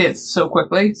 It dates so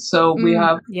quickly. So we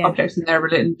have objects in there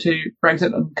relating to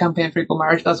Brexit and campaign for equal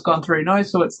marriage. That's gone through now.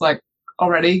 So it's like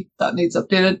already that needs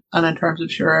updated. And in terms of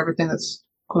everything that's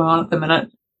going on at the minute,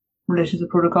 in relation to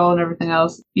protocol and everything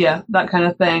else, that kind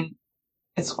of thing,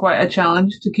 it's quite a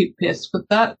challenge to keep pace with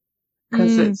that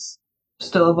because it's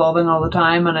still evolving all the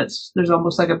time, and there's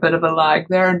almost like a bit of a lag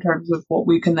there in terms of what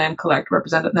we can then collect,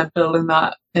 represent it, and then building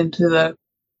that into the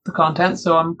content.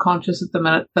 So I'm conscious at the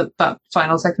minute that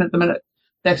final section at the minute,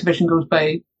 the exhibition goes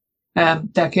by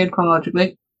decade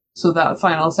chronologically. So that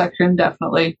final section,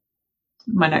 definitely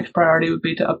my next priority would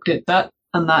be to update that.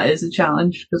 And that is a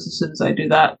challenge because as soon as I do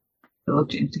that, it'll have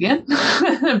changed again.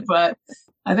 But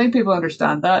I think people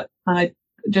understand that. And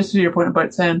just to your point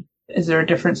about saying, is there a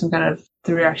difference in kind of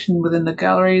the reaction within the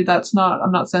gallery?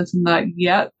 I'm not sensing that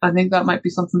yet. I think that might be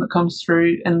something that comes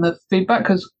through in the feedback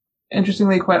because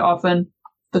interestingly, quite often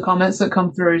the comments that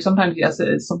come through, sometimes, yes, it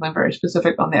is something very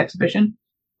specific on the exhibition,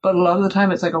 but a lot of the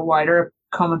time it's like a wider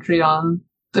commentary on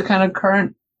the kind of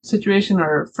current situation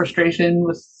or frustration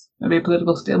with maybe a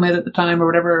political stalemate at the time or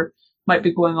whatever might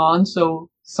be going on. So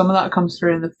some of that comes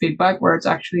through in the feedback where it's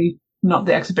actually not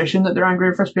the exhibition that they're angry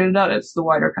or frustrated at, it's the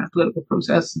wider kind of political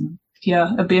process. And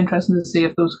it'd be interesting to see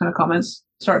if those kind of comments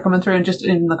start coming through and just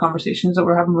in the conversations that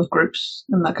we're having with groups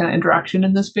and that kind of interaction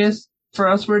in this space. For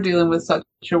us, we're dealing with such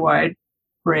a wide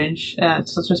range,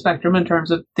 such a spectrum in terms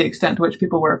of the extent to which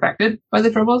people were affected by the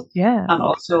Troubles. Yeah. And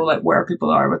also like where people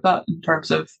are with that in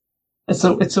terms of it's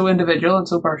so individual and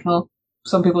so personal.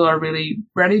 Some people are really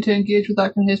ready to engage with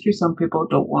that kind of history. Some people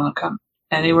don't want to come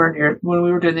anywhere near it. When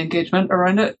we were doing the engagement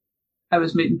around it, I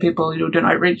was meeting people, doing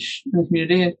outreach in the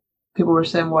community. People were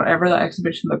saying, whatever that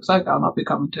exhibition looks like, I'll not be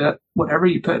coming to it. Whatever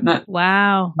you put in it.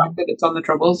 Wow. The fact that it's on the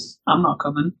Troubles, I'm not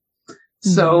coming.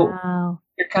 So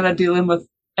you're kind of dealing with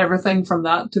everything from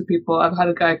that to people. I've had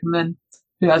a guy come in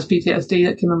who has PTSD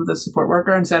that came in with a support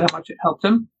worker and said how much it helped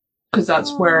him. Because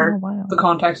that's where the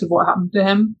context of what happened to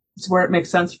him, it's where it makes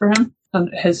sense for him. And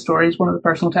his story is one of the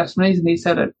personal testimonies. And he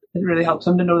said it really helps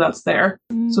him to know that's there.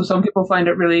 So some people find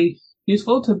it really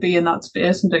useful to be in that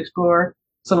space and to explore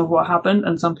some of what happened,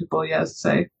 and some people,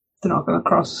 say they're not going to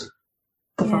cross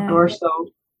the front door. So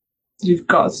you've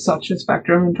got such a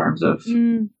spectrum in terms of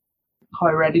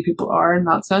how ready people are in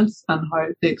that sense, and how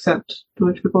the extent to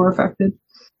which people are affected,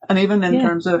 and even in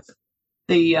terms of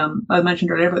the I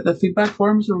mentioned earlier about the feedback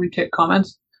forums where we take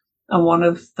comments, and one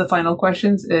of the final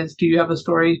questions is, do you have a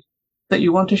story that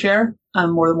you want to share?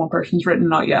 And more than one person's written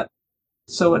not yet.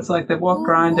 So it's like they've walked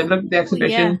around, they've looked at the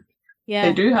exhibition.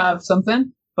 They do have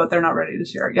something, but they're not ready to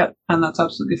share it yet. And that's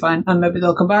absolutely fine. And maybe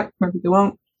they'll come back, maybe they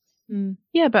won't.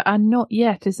 Yeah, but not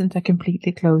yet isn't a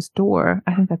completely closed door.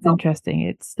 I think that's interesting.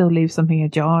 It still leaves something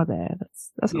ajar there.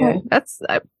 That's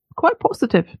quite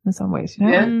positive in some ways.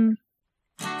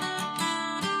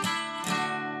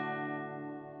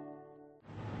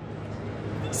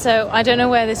 So I don't know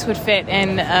where this would fit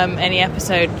in any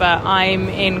episode, but I'm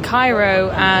in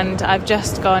Cairo and I've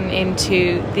just gone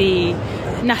into the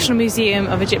National Museum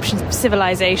of Egyptian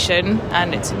Civilization,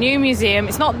 and it's a new museum.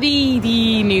 It's not the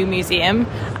new museum,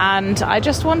 and I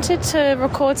just wanted to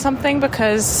record something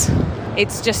because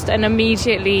it's just an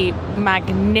immediately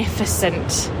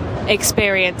magnificent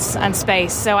experience and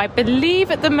space. So I believe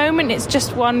at the moment it's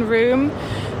just one room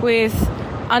with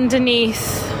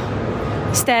underneath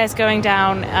stairs going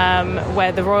down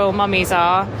where the royal mummies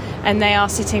are, and they are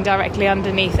sitting directly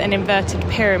underneath an inverted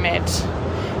pyramid,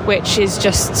 which is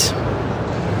just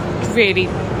really,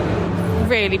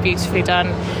 really beautifully done.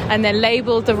 And they're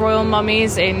labelled the royal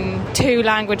mummies in 2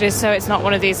 languages, so it's not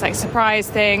one of these like surprise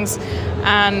things.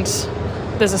 And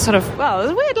there's a sort of,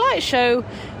 there's a weird light show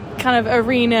kind of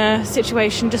arena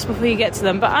situation just before you get to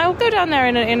them, but I'll go down there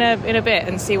in a bit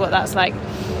and see what that's like.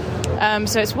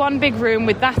 So it's one big room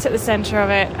with that at the centre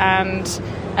of it, and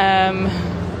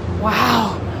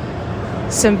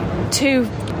some 2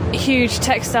 huge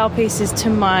textile pieces to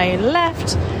my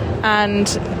left and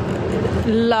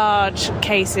large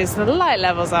cases. The light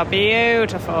levels are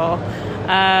beautiful.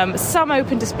 Some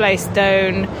open display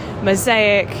stone,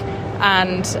 mosaic,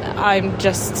 and I'm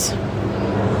just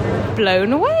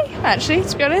blown away, actually,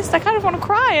 to be honest. I kind of want to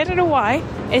cry. I don't know why.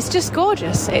 It's just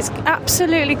gorgeous. It's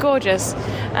absolutely gorgeous.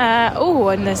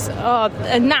 And there's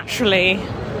naturally,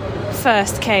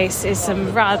 first case is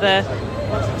some rather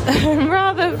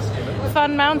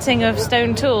fun mounting of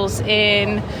stone tools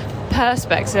in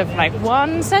perspex of like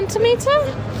 1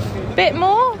 centimetre, bit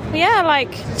more,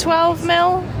 like 12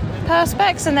 mil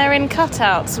perspex, and they're in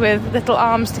cutouts with little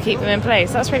arms to keep them in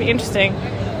place. That's really interesting.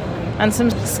 And some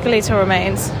skeletal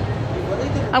remains.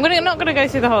 I'm not going to go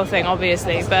through the whole thing,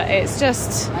 obviously, but it's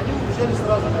just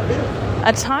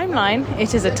a timeline.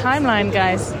 It is a timeline,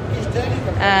 guys.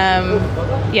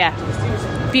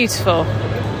 Beautiful.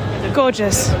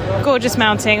 Gorgeous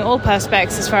mounting, all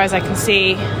perspex as far as I can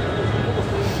see.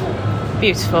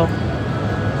 Beautiful.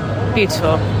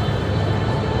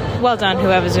 Well done,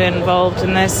 whoever's involved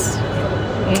in this.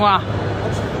 Mwah.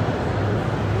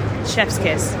 Chef's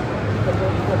kiss.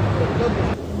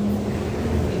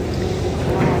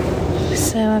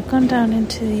 So I've gone down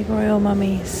into the royal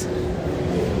mummies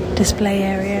display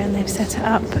area, and they've set it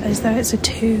up as though it's a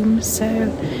tomb, so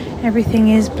everything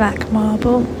is black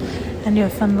marble, and you're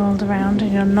funneled around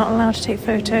and you're not allowed to take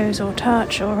photos or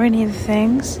touch or any of the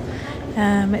things.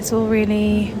 It's all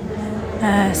really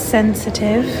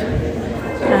sensitive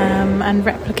and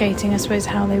replicating, I suppose,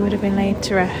 how they would have been laid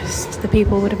to rest. The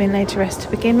people would have been laid to rest to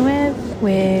begin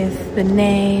with the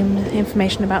name,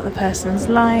 information about the person's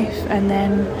life, and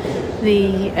then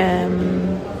the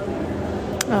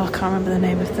I can't remember the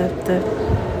name of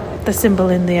the symbol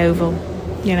in the oval,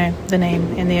 the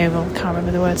name in the oval. Can't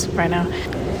remember the words right now.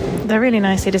 They're really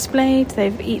nicely displayed.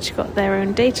 They've each got their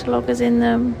own data loggers in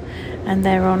them, and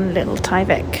they're on little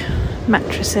Tyvek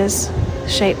mattresses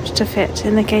shaped to fit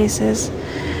in the cases.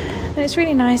 And it's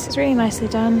really nice. It's really nicely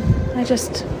done. I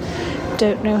just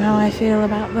don't know how I feel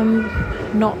about them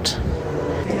not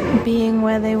being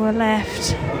where they were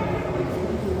left.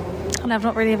 And I've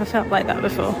not really ever felt like that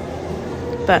before.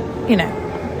 But,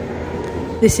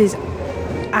 this is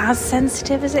as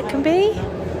sensitive as it can be.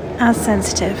 As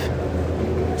sensitive.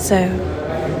 So,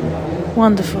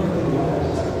 wonderful.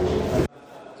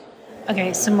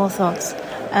 Okay, some more thoughts.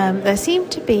 There seem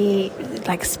to be,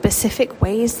 specific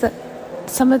ways that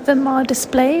some of them are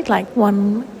displayed. Like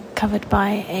one covered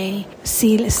by a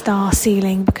star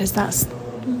ceiling, because that's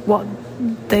what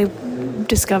they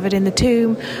discovered in the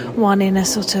tomb. One in a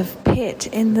sort of pit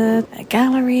in the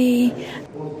gallery.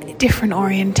 Different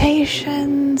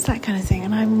orientations, that kind of thing.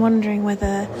 And I'm wondering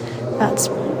whether that's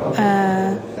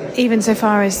even so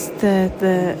far as the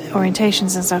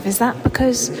orientations and stuff, is that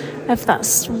because of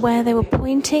that's where they were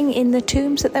pointing in the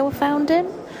tombs that they were found in?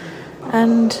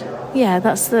 And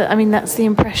that's the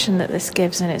impression that this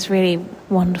gives, and it's really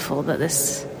wonderful that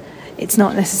it's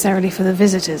not necessarily for the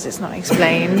visitors, it's not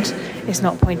explained, it's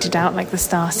not pointed out, like the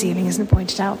star ceiling isn't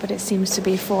pointed out, but it seems to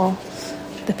be for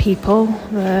the people,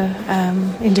 the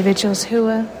individuals who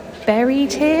are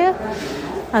buried here.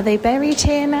 Are they buried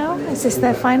here now? Is this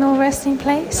their final resting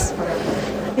place?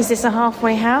 Is this a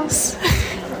halfway house?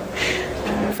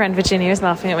 Friend Virginia is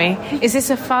laughing at me. Is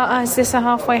this a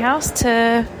halfway house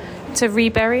to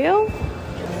reburial?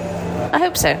 I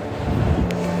hope so.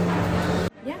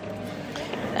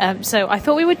 Yeah. So I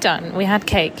thought we were done. We had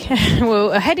cake. We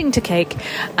were heading to cake,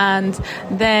 and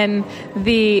then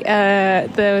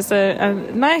there was a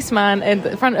nice man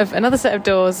in front of another set of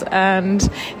doors, and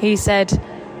he said,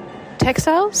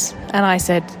 "Textiles?" And I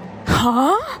said,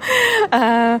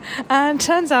 and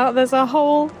turns out there's a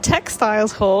whole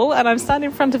textiles hall, and I'm standing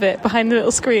in front of it behind the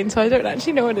little screen, so I don't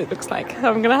actually know what it looks like.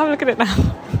 So I'm going to have a look at it now.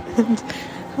 And,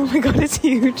 oh my god, it's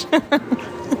huge.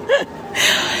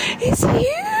 It's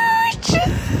huge.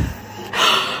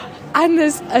 And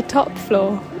there's a top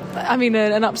floor. I mean,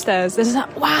 an upstairs. There's a,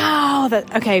 wow.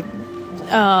 Okay.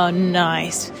 Oh,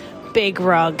 nice. Big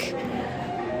rug.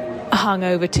 Hung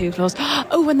over 2 floors.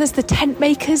 Oh, and there's the tent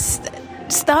makers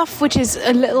stuff, which is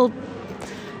a little...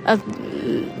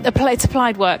 it's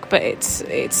applied work, but it's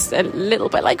a little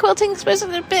bit like quilting. I suppose a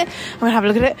little bit. I'm going to have a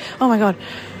look at it. Oh, my God.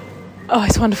 Oh,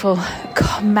 it's wonderful.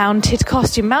 God, mounted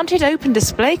costume. Mounted open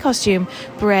display costume.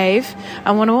 Brave.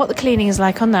 I wonder what the cleaning is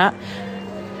like on that.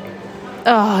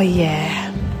 Oh,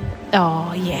 yeah.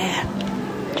 Oh, yeah.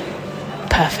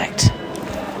 Perfect.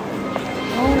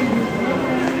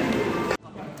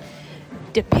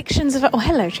 Depictions of... Oh,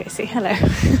 hello, Tracy. Hello.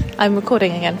 I'm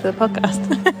recording again for the podcast.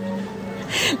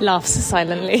 Laughs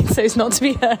silently, so it's not to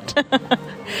be heard.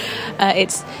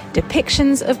 It's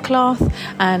depictions of cloth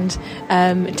and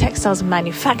textiles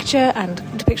manufacture and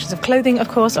depictions of clothing, of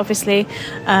course, obviously,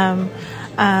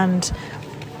 and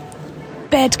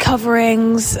bed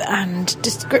coverings and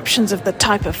descriptions of the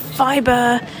type of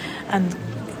fibre and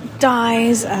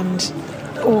dyes and...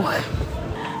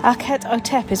 Akhet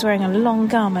Otep is wearing a long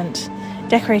garment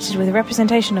decorated with a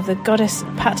representation of the goddess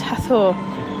Pat Hathor.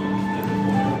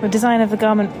 The design of the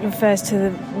garment refers to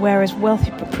the wearer's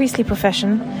wealthy priestly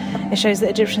profession. It shows that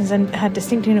Egyptians had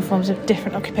distinct uniforms of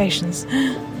different occupations.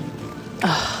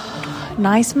 Oh,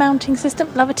 nice mounting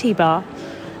system. Love a T-bar.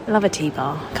 Love a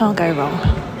T-bar. Can't go wrong.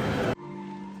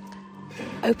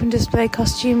 Open display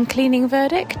costume cleaning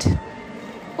verdict.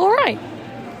 All right.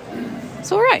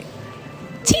 It's all right.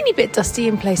 Teeny bit dusty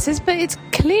in places, but it's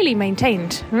clearly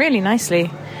maintained really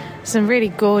nicely. Some really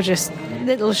gorgeous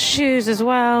little shoes as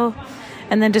well.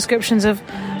 And then descriptions of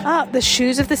the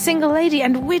shoes of the single lady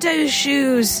and widow's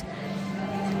shoes.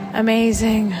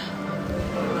 Amazing.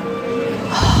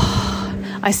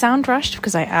 I sound rushed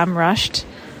because I am rushed,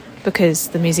 because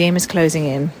the museum is closing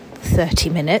in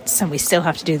 30 minutes and we still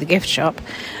have to do the gift shop.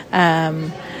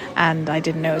 And I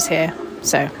didn't know it was here.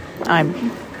 So I'm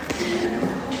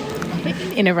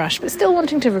in a rush, but still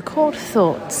wanting to record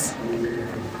thoughts.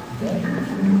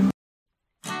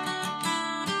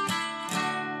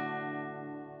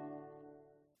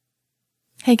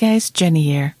 Hey guys, Jenny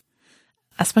here.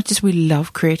 As much as we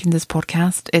love creating this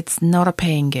podcast, it's not a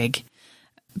paying gig.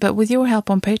 But with your help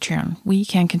on Patreon, we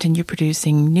can continue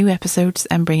producing new episodes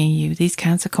and bringing you these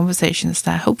kinds of conversations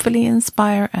that hopefully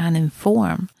inspire and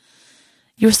inform.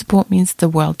 Your support means the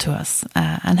world to us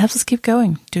and helps us keep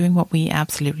going, doing what we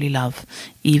absolutely love,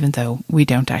 even though we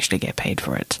don't actually get paid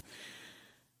for it.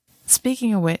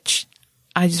 Speaking of which,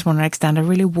 I just want to extend a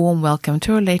really warm welcome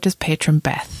to our latest patron,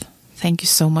 Beth. Thank you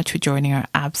so much for joining our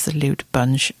absolute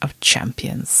bunch of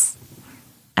champions.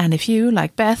 And if you,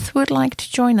 like Beth, would like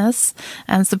to join us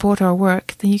and support our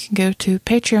work, then you can go to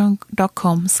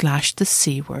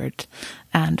patreon.com/thecword.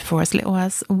 And for as little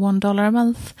as $1 a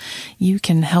month, you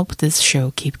can help this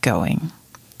show keep going.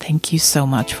 Thank you so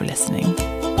much for listening.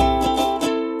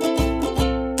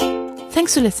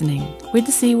 Thanks for listening. We're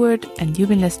The C Word, and you've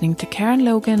been listening to Karen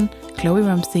Logan, Chloe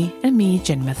Rumsey, and me,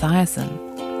 Jen Mathiasen.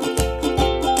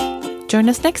 Join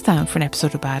us next time for an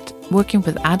episode about working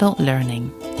with adult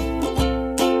learning.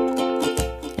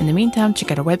 In the meantime,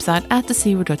 check out our website at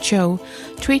thecword.show,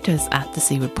 tweet us at The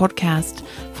C Word Podcast,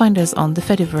 find us on the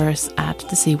Fediverse at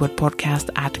The C Word Podcast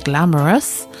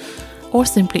 @glamorous, or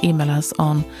simply email us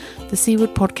on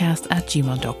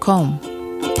thecwordpodcast@gmail.com.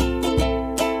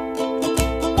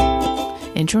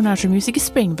 Intro and outro music is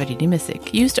Spring by Didi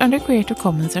Music, used under Creative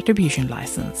Commons Attribution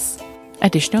License.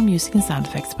 Additional music and sound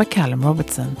effects by Callum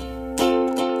Robertson.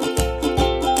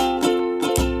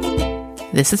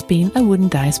 This has been a Wooden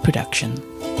Dice production.